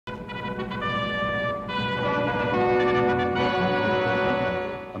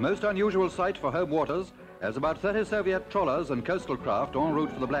most unusual sight for home waters, as about 30 Soviet trawlers and coastal craft en route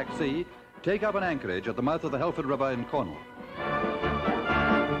for the Black Sea take up an anchorage at the mouth of the Helford River in Cornwall.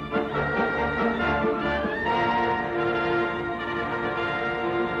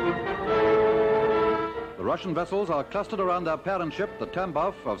 The Russian vessels are clustered around their parent ship, the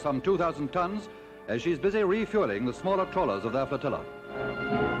Tambov, of some 2,000 tons, as she's busy refueling the smaller trawlers of their flotilla.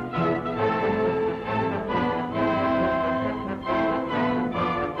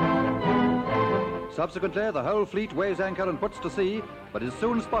 Subsequently, the whole fleet weighs anchor and puts to sea, but is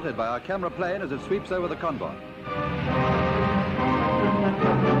soon spotted by our camera plane as it sweeps over the convoy.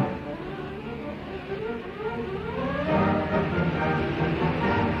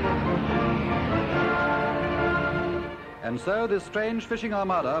 And so this strange fishing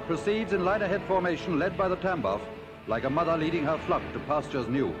armada proceeds in line ahead formation led by the Tambov, like a mother leading her flock to pastures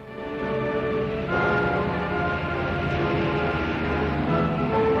new.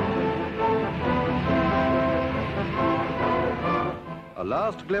 A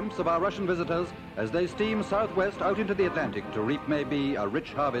last glimpse of our Russian visitors as they steam southwest out into the Atlantic to reap maybe a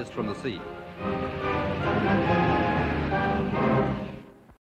rich harvest from the sea.